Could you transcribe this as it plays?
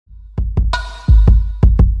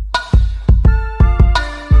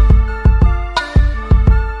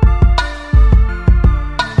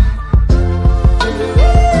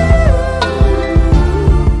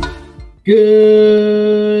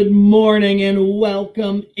and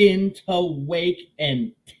welcome into Wake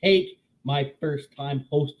and Take, my first time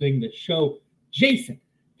hosting the show. Jason,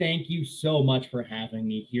 thank you so much for having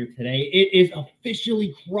me here today. It is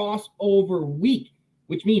officially crossover week,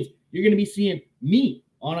 which means you're going to be seeing me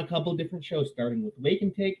on a couple different shows, starting with Wake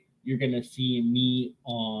and Take. You're going to see me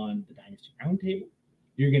on the Dynasty Roundtable.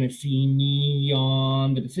 You're going to see me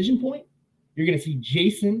on the Decision Point. You're going to see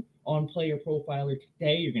Jason on Player Profiler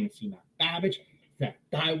today. You're going to see Matt Babbage, Zach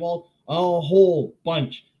Dywald, a whole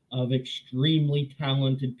bunch of extremely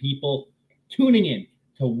talented people tuning in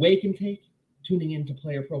to Wake and Take, tuning in to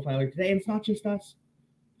Player Profiler today. And it's not just us.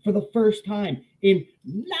 For the first time in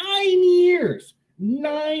 9 years,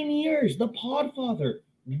 the Podfather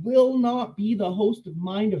will not be the host of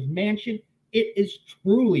Mind of Mansion. It is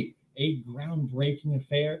truly a groundbreaking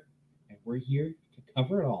affair, and we're here to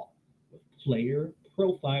cover it all with Player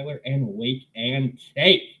Profiler and Wake and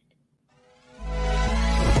Take.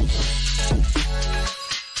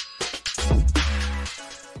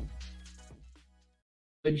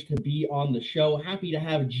 To be on the show. Happy to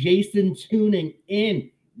have Jason tuning in.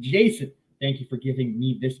 Jason, thank you for giving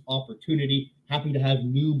me this opportunity. Happy to have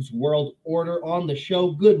Noob's World Order on the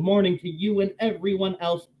show. Good morning to you and everyone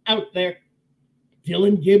else out there.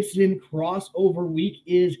 Dylan Gibson crossover week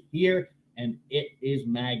is here, and it is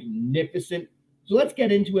magnificent. So let's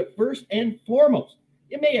get into it. First and foremost,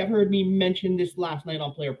 you may have heard me mention this last night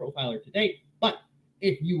on Player Profiler today, but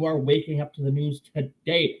if you are waking up to the news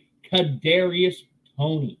today, Kadarius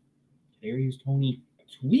Toney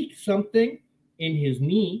tweaked something in his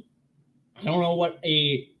knee. I don't know what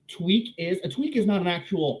a tweak is. A tweak is not an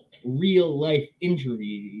actual real life injury.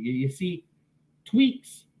 You see,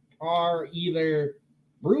 tweaks are either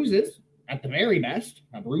bruises, at the very best,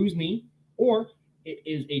 a bruised knee, or it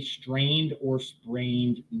is a strained or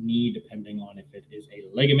sprained knee, depending on if it is a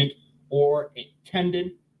ligament or a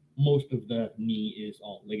tendon. Most of the knee is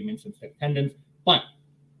all ligaments instead of tendons, but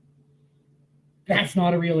that's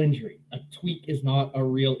not a real injury. A tweak is not a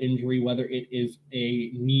real injury, whether it is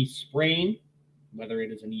a knee sprain, whether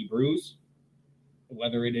it is a knee bruise,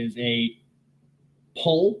 whether it is a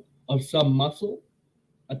pull of some muscle.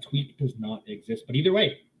 A tweak does not exist. But either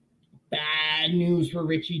way, bad news for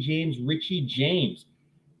Richie James.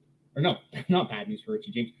 Or no, not bad news for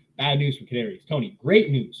Richie James. Bad news for Kadarius Toney. Great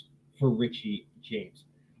news for Richie James.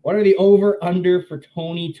 What are the over-under for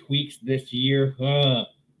Toney tweaks this year?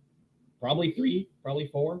 Probably 3,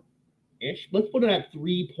 probably 4-ish. Let's put it at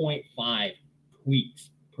 3.5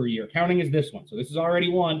 tweaks per year. Counting as this one. So this is already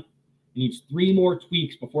one. He needs 3 more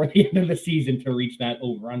tweaks before the end of the season to reach that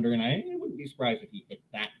over-under, and I wouldn't be surprised if he hit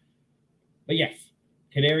that. But yes,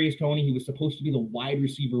 Kadarius Toney, he was supposed to be the wide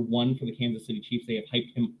receiver 1 for the Kansas City Chiefs. They have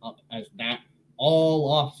hyped him up as that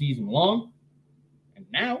all off season long. And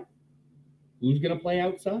now, who's going to play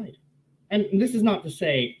outside? And this is not to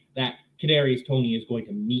say that Kadarius Toney is going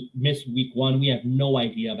to miss week 1. We have no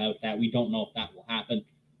idea about that. We don't know if that will happen.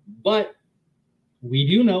 But we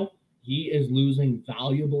do know he is losing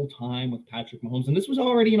valuable time with Patrick Mahomes. And this was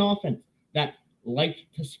already an offense that liked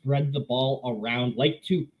to spread the ball around, liked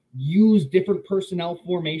to use different personnel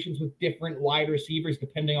formations with different wide receivers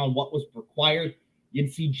depending on what was required.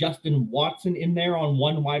 You'd see Justin Watson in there on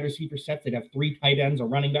one wide receiver set. They'd have 3 tight ends, a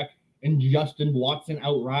running back, and Justin Watson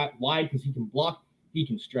out wide because he can block. He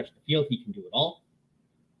can stretch the field. He can do it all.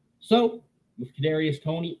 So, with Kadarius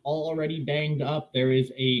Toney already banged up, there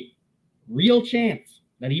is a real chance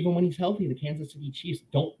that even when he's healthy, the Kansas City Chiefs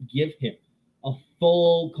don't give him a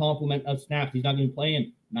full complement of snaps. He's not going to be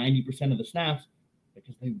playing 90% of the snaps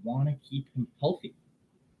because they want to keep him healthy.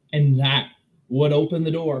 And that would open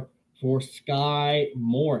the door for Sky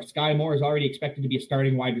Moore. Sky Moore is already expected to be a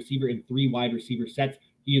starting wide receiver in 3 wide receiver sets.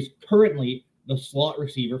 He is currently the slot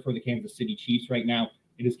receiver for the Kansas City Chiefs right now.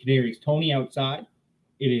 It is Kadarius Toney outside.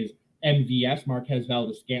 It is MVS, Marquez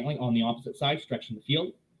Valdes-Scantling, on the opposite side, stretching the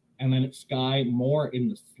field. And then it's Sky Moore in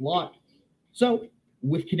the slot. So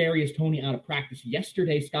with Kadarius Toney out of practice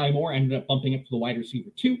yesterday, Sky Moore ended up bumping up to the wide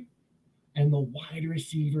receiver 2. And the wide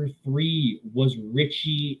receiver 3 was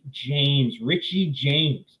Richie James. Richie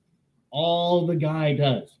James, all the guy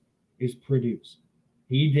does is produce.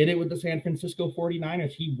 He did it with the San Francisco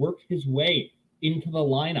 49ers. He worked his way into the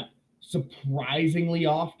lineup surprisingly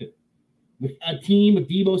often. With a team with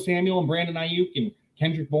Deebo Samuel and Brandon Ayuk and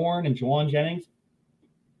Kendrick Bourne and Juwan Jennings.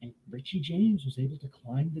 And Richie James was able to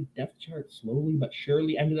climb the depth chart slowly but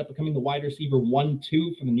surely, ended up becoming the wide receiver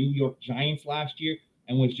 1-2 for the New York Giants last year,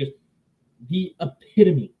 and was just the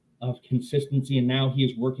epitome of consistency. And now he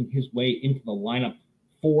is working his way into the lineup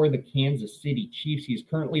for the Kansas City Chiefs. He is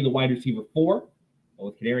currently the wide receiver 4. But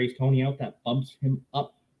with Kadarius Toney out, that bumps him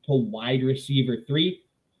up to wide receiver 3.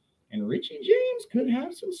 And Richie James could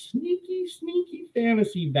have some sneaky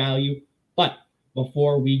fantasy value. But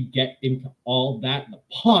before we get into all that, the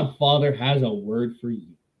Podfather has a word for you.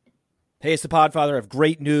 Hey, it's the Podfather of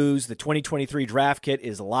great news. The 2023 Draft Kit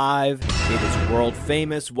is live. It is world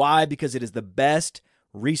famous. Why? Because it is the best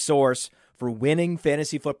resource for winning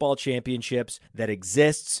fantasy football championships that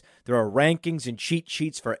exists. There are rankings and cheat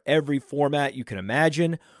sheets for every format you can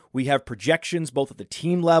imagine. We have projections both at the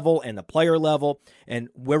team level and the player level. And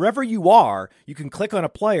wherever you are, you can click on a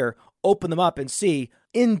player, open them up, and see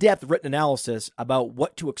in-depth written analysis about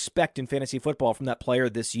what to expect in fantasy football from that player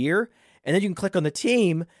this year. And then you can click on the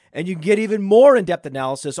team, and you can get even more in-depth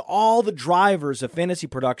analysis, all the drivers of fantasy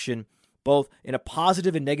production, both in a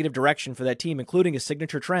positive and negative direction for that team, including a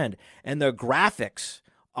signature trend. And the graphics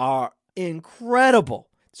are incredible.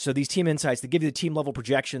 So these team insights, they give you the team-level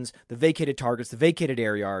projections, the vacated targets, the vacated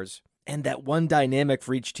areas, and that one dynamic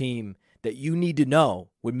for each team that you need to know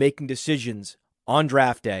when making decisions on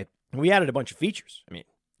draft day. And we added a bunch of features. I mean,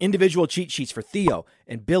 individual cheat sheets for Theo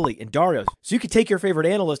and Billy and Dario. So you could take your favorite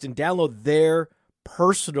analyst and download their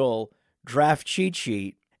personal draft cheat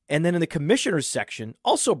sheet. And then in the commissioners section,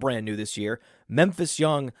 also brand new this year, Memphis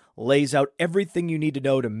Young lays out everything you need to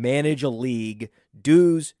know to manage a league,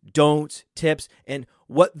 do's, don'ts, tips, and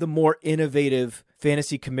what the more innovative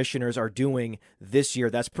fantasy commissioners are doing this year.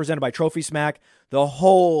 That's presented by Trophy Smack. The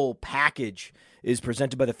whole package is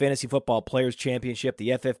presented by the Fantasy Football Players Championship, the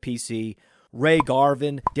FFPC, Ray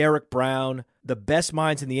Garvin, Derek Brown, the best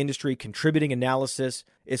minds in the industry contributing analysis.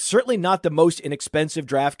 It's certainly not the most inexpensive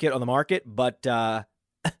draft kit on the market, but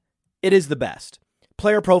it is the best.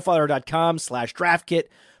 PlayerProfiler.com/draftkit.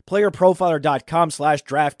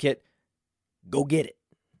 PlayerProfiler.com/draftkit. Go get it.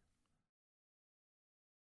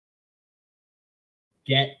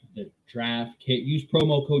 Get the draft kit. Use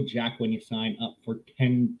promo code Jack when you sign up for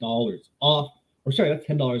 $10 off. Or sorry, that's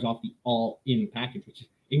 $10 off the all-in package, which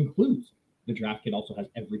includes the draft kit. Also has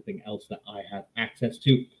everything else that I have access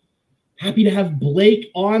to. Happy to have Blake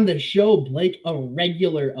on the show. Blake, a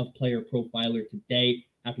regular of Player Profiler today.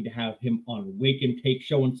 Happy to have him on Wake and Take,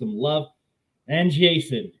 showing some love. And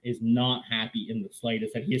Jason is not happy in the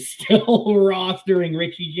slightest that he is still rostering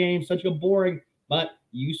Richie James. Such a boring but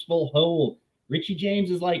useful hold. Richie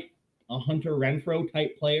James is like a Hunter Renfrow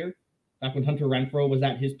type player. Back when Hunter Renfrow was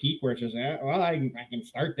at his peak, where it's just, I can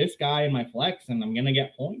start this guy in my flex and I'm going to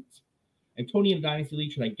get points. And Toney in Dynasty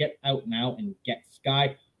League, should I get out now and get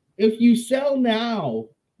Sky? If you sell now,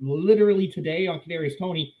 literally today on Kadarius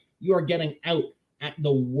Toney, you are getting out at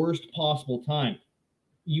the worst possible time.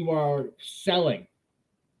 You are selling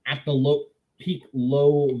at the peak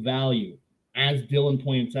low value. As Dylan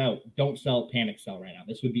points out, don't sell, panic sell right now.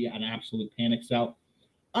 This would be an absolute panic sell.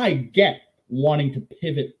 I get wanting to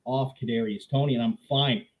pivot off Kadarius Toney, and I'm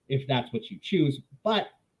fine if that's what you choose, but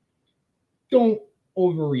don't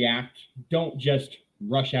overreact. Don't just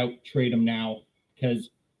rush out, trade him now, because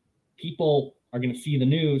people are going to see the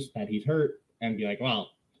news that he's hurt and be like, well,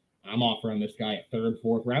 I'm offering this guy a third,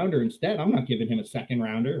 fourth rounder instead. I'm not giving him a second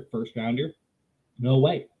rounder, first rounder. No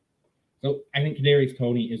way. So I think Kadarius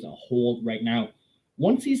Toney is a hold right now.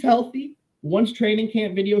 Once he's healthy, once training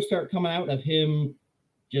camp videos start coming out of him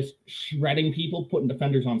just shredding people, putting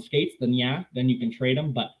defenders on skates, then you can trade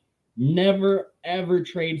him. But never, ever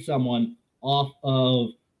trade someone off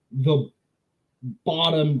of the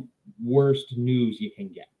bottom worst news you can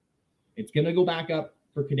get. It's going to go back up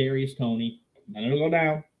for Kadarius Toney. Then it'll go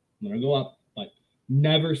down. Then it'll go up. But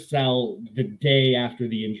never sell the day after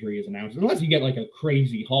the injury is announced, unless you get like a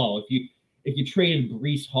crazy haul. If you traded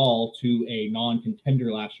Breece Hall to a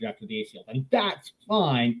non-contender last year after the ACL, then that's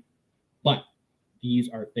fine. But these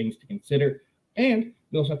are things to consider. And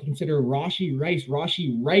we also have to consider Rashee Rice.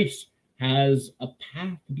 Rashee Rice has a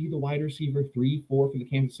path to be the wide receiver 3-4 for the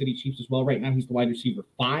Kansas City Chiefs as well. Right now, he's the wide receiver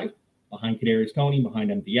 5 behind Kadarius Toney,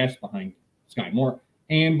 behind MVS, behind Sky Moore,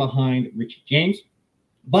 and behind Richie James.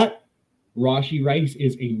 But Rashee Rice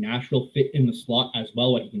is a natural fit in the slot as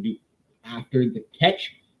well. What he can do after the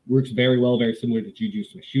catch works very well, very similar to Juju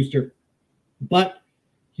Smith-Schuster. But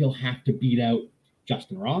he'll have to beat out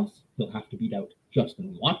Justin Ross. He'll have to beat out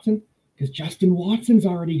Justin Watson, because Justin Watson's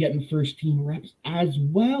already getting first-team reps as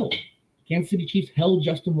well. Kansas City Chiefs held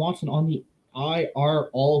Justin Watson on the IR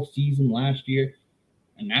all season last year,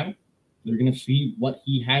 and now they're going to see what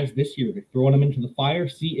he has this year. They're throwing him into the fire,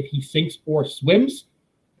 see if he sinks or swims.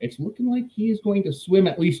 It's looking like he is going to swim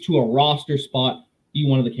at least to a roster spot, be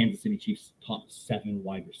one of the Kansas City Chiefs' top 7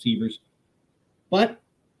 wide receivers. But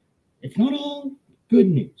it's not all good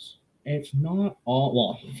news. It's not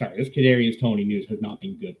all, this Kadarius Toney news has not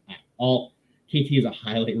been good at all. KT is a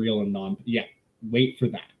highlight reel and wait for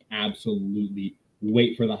that. Absolutely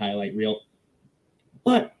wait for the highlight reel.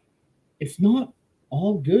 But it's not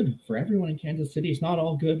all good for everyone in Kansas City. It's not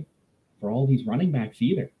all good for all these running backs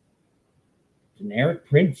either. Deneric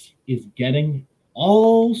Prince is getting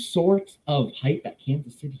all sorts of hype at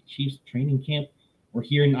Kansas City Chiefs training camp. We're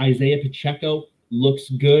hearing Isaiah Pacheco looks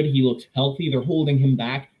good. He looks healthy. They're holding him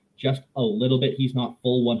back just a little bit. He's not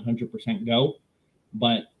full 100% go.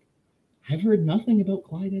 But I've heard nothing about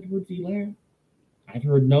Clyde Edwards-Helaire. I've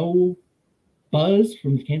heard no buzz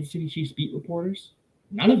from the Kansas City Chiefs beat reporters.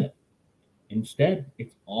 None of it. Instead,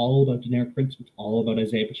 it's all about Deneric Prince. It's all about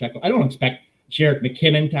Isaiah Pacheco. I don't expect Jerick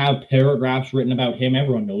McKinnon to have paragraphs written about him.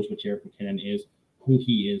 Everyone knows what Jerick McKinnon is, who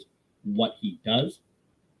he is, what he does.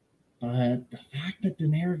 But the fact that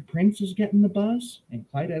Deneric Prince is getting the buzz and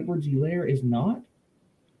Clyde Edwards-Helaire is not,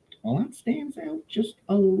 well, that stands out just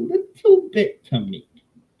a little bit to me.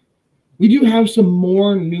 We do have some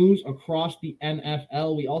more news across the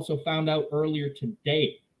NFL. We also found out earlier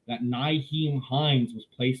today that Nyheim Hines was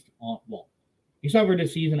placed on, well, he suffered a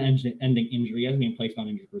season-ending injury. He hasn't been placed on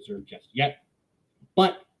injured reserve just yet.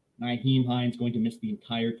 But Nyheim Hines going to miss the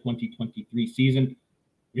entire 2023 season.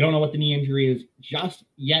 We don't know what the knee injury is just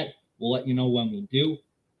yet. We'll let you know when we do.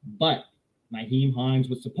 But Nyheim Hines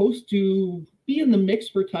was supposed to be in the mix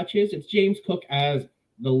for touches. It's James Cook as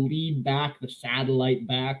the lead back, the satellite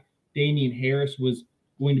back. Damian Harris was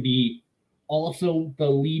going to be also the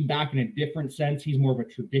lead back in a different sense. He's more of a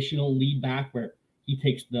traditional lead back where he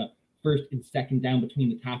takes the first and second down between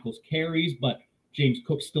the tackles carries, but James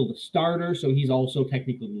Cook's still the starter, so he's also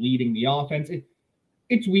technically leading the offense.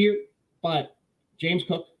 It's weird, but James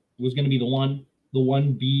Cook was going to be the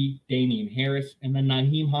 1B Damian Harris, and then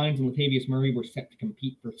Nyheim Hines and Latavius Murray were set to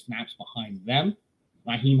compete for snaps behind them.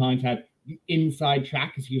 Nyheim Hines had the inside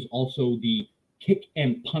track because he was also the kick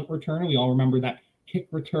and punt returner. We all remember that kick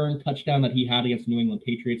return touchdown that he had against New England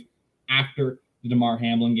Patriots after the Damar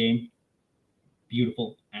Hamlin game.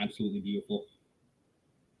 Beautiful, absolutely beautiful.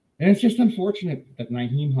 And it's just unfortunate that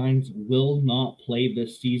Nyheim Hines will not play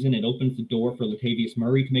this season. It opens the door for Latavius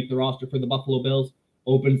Murray to make the roster for the Buffalo Bills.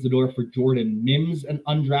 Opens the door for Jordan Mims, an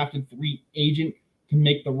undrafted free agent, to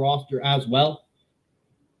make the roster as well.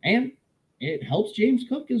 And it helps James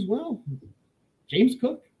Cook as well. James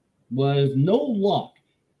Cook was no lock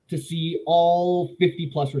to see all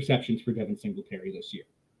 50-plus receptions for Devin Singletary this year.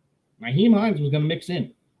 Nyheim Hines was going to mix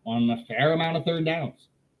in on a fair amount of third downs.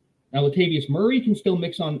 Now, Latavius Murray can still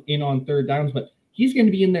mix in on third downs, but he's going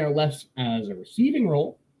to be in there less as a receiving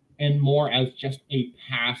role and more as just a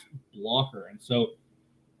pass blocker. And so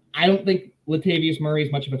I don't think Latavius Murray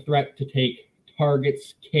is much of a threat to take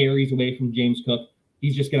targets, carries away from James Cook.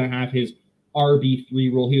 He's just going to have his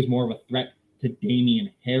RB3 role. He was more of a threat to Damian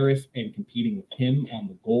Harris and competing with him on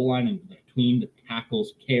the goal line and between the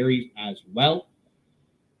tackles carries as well.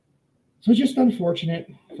 So just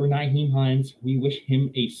unfortunate for Nyheim Hines. We wish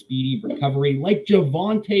him a speedy recovery like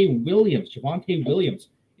Javonte Williams. Javonte Williams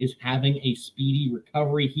is having a speedy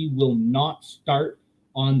recovery. He will not start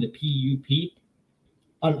on the PUP.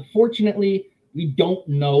 Unfortunately, we don't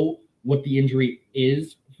know what the injury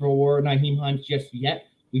is for Nyheim Hines just yet.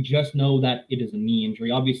 We just know that it is a knee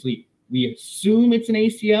injury. Obviously, we assume it's an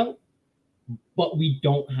ACL, but we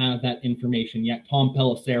don't have that information yet. Tom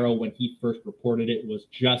Pelissero, when he first reported it, was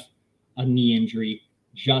just a knee injury,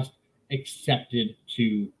 just accepted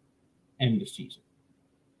to end the season.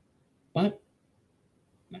 But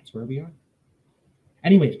that's where we are.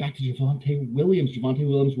 Anyways, back to Javonte Williams. Javonte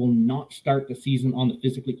Williams will not start the season on the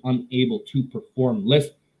physically unable to perform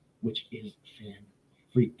list, which is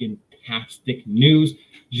freaking-tastic news.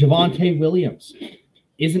 Javonte Williams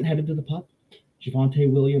isn't headed to the pup.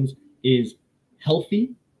 Javonte Williams is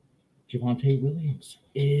healthy. Javonte Williams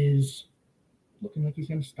is looking like he's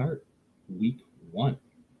going to start week 1.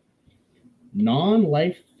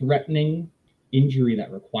 Non-life-threatening injury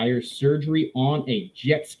that requires surgery on a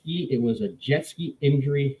jet ski. It was a jet ski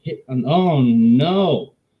injury hit on, oh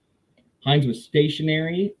no. Hines was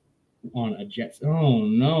stationary on a jet. Oh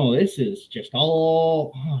no, this is just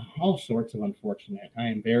all sorts of unfortunate. I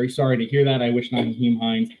am very sorry to hear that. I wish Nyheim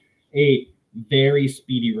Hines a very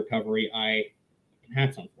speedy recovery.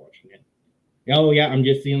 That's unfortunate. Oh yeah, I'm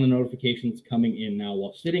just seeing the notifications coming in now.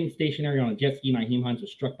 While sitting stationary on a jet ski, Nyheim Hines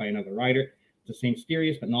was struck by another rider. It's the same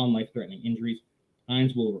serious but non-life-threatening injuries.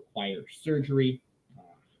 Hines will require surgery.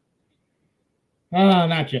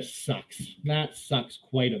 That just sucks. That sucks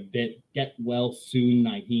quite a bit. Get well soon,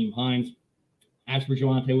 Nyheim Hines. As for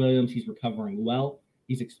Javonte Williams, he's recovering well.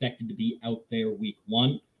 He's expected to be out there week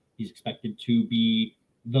 1. He's expected to be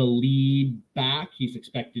the lead back. He's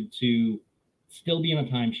expected to still be in a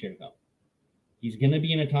timeshare, though. He's going to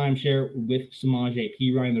be in a timeshare with Samaje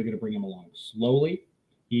Perine. They're going to bring him along slowly.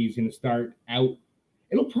 He's going to start out.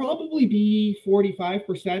 It'll probably be 45%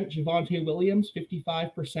 Javonte Williams,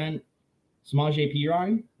 55% Samaje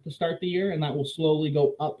Perine to start the year, and that will slowly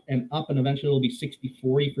go up, and eventually it'll be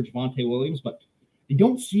 60-40 for Javonte Williams, but I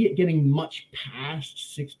don't see it getting much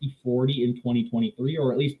past 60-40 in 2023,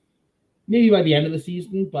 or at least maybe by the end of the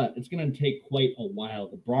season, but it's going to take quite a while.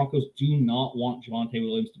 The Broncos do not want Javonte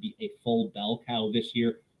Williams to be a full bell cow this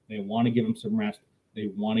year. They want to give him some rest. They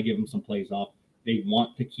want to give him some plays off. They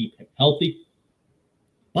want to keep him healthy,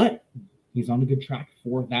 but he's on a good track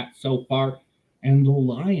for that so far. And the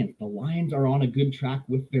Lions are on a good track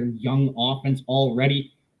with their young offense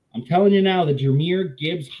already. I'm telling you now, the Jahmyr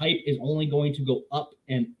Gibbs hype is only going to go up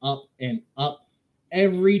and up and up.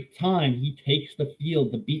 Every time he takes the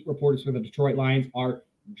field, the beat reporters for the Detroit Lions are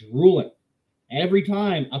drooling. Every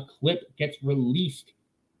time a clip gets released,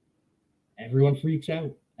 everyone freaks out.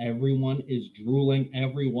 Everyone is drooling.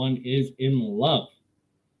 Everyone is in love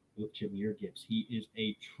with Jahmyr Gibbs. He is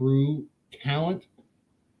a true talent.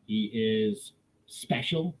 He is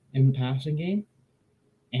special in the passing game,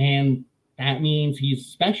 and that means he's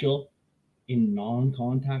special in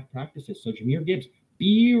non-contact practices. So Jahmyr Gibbs,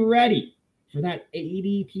 be ready for that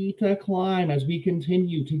ADP to climb as we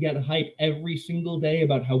continue to get hype every single day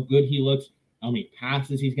about how good he looks, how many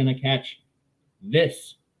passes he's going to catch.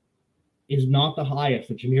 This is not the highest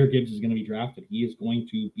that Jahmyr Gibbs is going to be drafted. He is going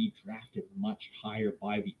to be drafted much higher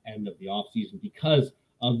by the end of the offseason because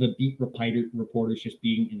of the beat reporters just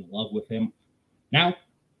being in love with him. Now,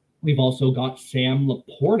 we've also got Sam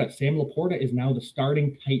Laporta. Sam Laporta is now the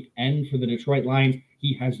starting tight end for the Detroit Lions.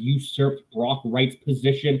 He has usurped Brock Wright's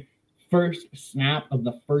position. First snap of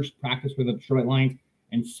the first practice for the Detroit Lions,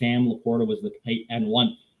 and Sam Laporta was the tight end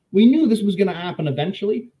one. We knew this was going to happen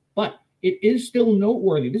eventually, but it is still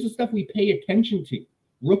noteworthy. This is stuff we pay attention to.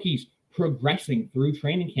 Rookies progressing through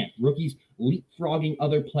training camp. Rookies leapfrogging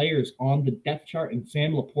other players on the depth chart, and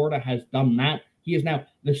Sam Laporta has done that. He is now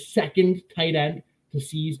the second tight end to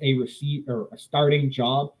seize a starting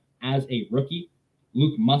job as a rookie.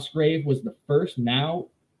 Luke Musgrave was the first. Now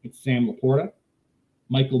it's Sam Laporta.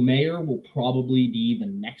 Michael Mayer will probably be the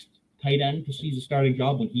next tight end to seize a starting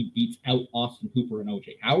job when he beats out Austin Hooper and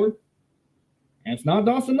OJ Howard. And it's not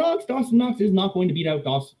Dawson Knox. Dawson Knox is not going to beat out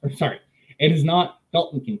it is not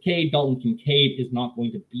Dalton Kincaid. Dalton Kincaid is not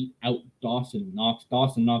going to beat out Dawson Knox.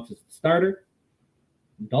 Dawson Knox is the starter.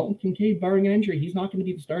 Dalton Kincaid, barring an injury, he's not going to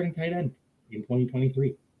be the starting tight end in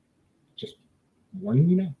 2023. Just warning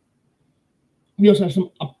you now. We also have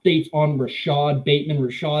some updates on Rashad Bateman.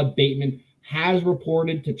 Rashad Bateman has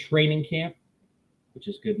reported to training camp, which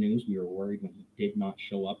is good news. We were worried when he did not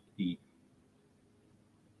show up. The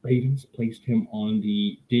Ravens placed him on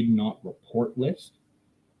the did not report list.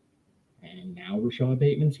 And now Rashad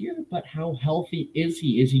Bateman's here. But how healthy is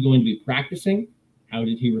he? Is he going to be practicing? How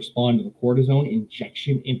did he respond to the cortisone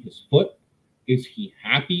injection in his foot? Is he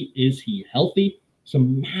happy? Is he healthy?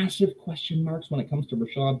 Some massive question marks when it comes to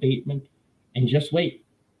Rashad Bateman. And just wait.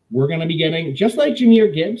 We're going to be getting, just like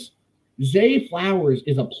Jahmyr Gibbs, Zay Flowers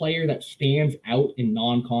is a player that stands out in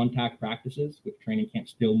non-contact practices, which training camp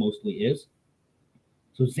still mostly is.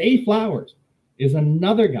 So Zay Flowers is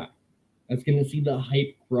another guy that's going to see the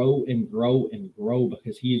hype grow and grow and grow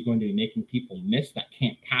because he is going to be making people miss that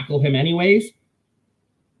can't tackle him anyways.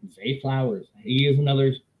 Zay Flowers, he is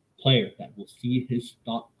another player that will see his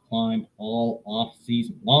stock climb all off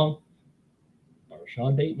season long. But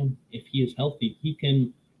Rashad Bateman, if he is healthy, he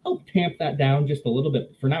can help tamp that down just a little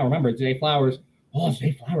bit. For now, remember, Zay Flowers,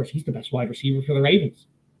 he's the best wide receiver for the Ravens.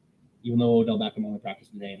 Even though Odell Beckham only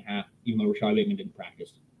practiced a day and a half, even though Rashad Bateman didn't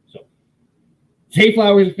practice. So, Zay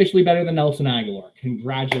Flowers is officially better than Nelson Aguilar.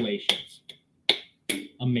 Congratulations.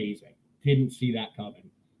 Amazing. Didn't see that coming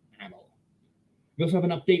at all. We also have an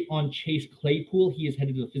update on Chase Claypool. He is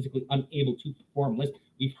headed to the physically unable to perform list.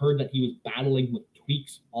 We've heard that he was battling with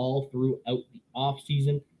tweaks all throughout the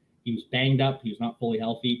offseason. He was banged up. He was not fully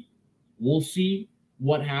healthy. We'll see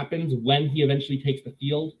what happens when he eventually takes the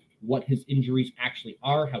field, what his injuries actually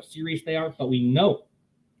are, how serious they are. But we know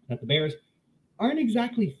that the Bears aren't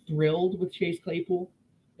exactly thrilled with Chase Claypool.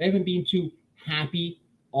 They haven't been too happy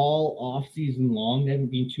all offseason long. They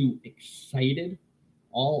haven't been too excited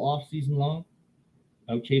all offseason long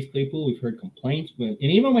about Chase Claypool. We've heard complaints. And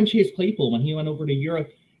even when Chase Claypool, when he went over to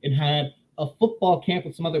Europe and had a football camp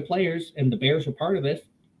with some other players, and the Bears were part of this,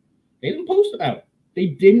 they didn't post about it. They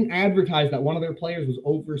didn't advertise that one of their players was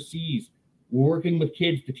overseas working with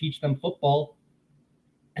kids to teach them football.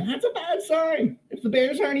 And that's a bad sign. If the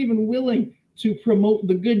Bears aren't even willing to promote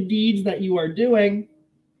the good deeds that you are doing,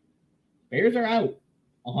 Bears are out.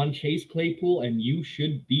 on Chase Claypool, and you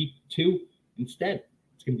should be too. Instead,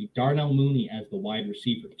 it's going to be Darnell Mooney as the wide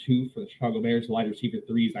receiver 2 for the Chicago Bears. The wide receiver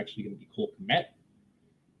 3 is actually going to be Cole Kmet.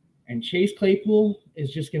 And Chase Claypool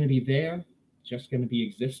is just going to be there, just going to be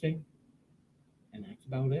existing. And that's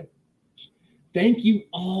about it. Thank you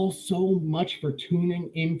all so much for tuning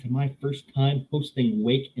in to my first time hosting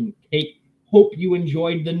Wake and Take. Hope you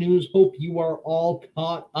enjoyed the news. Hope you are all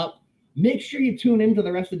caught up. Make sure you tune in to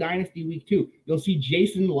the rest of Dynasty Week 2. You'll see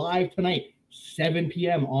Jason live tonight, 7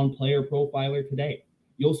 p.m. on Player Profiler today.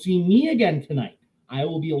 You'll see me again tonight. I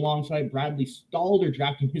will be alongside Bradley Stalder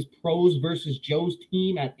drafting his pros versus Joe's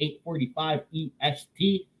team at 8:45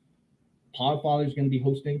 EST. Podfather is going to be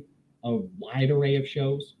hosting a wide array of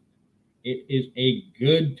shows. It is a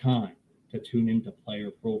good time to tune into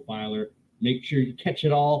Player Profiler. Make sure you catch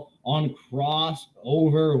it all on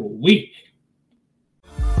Crossover Week.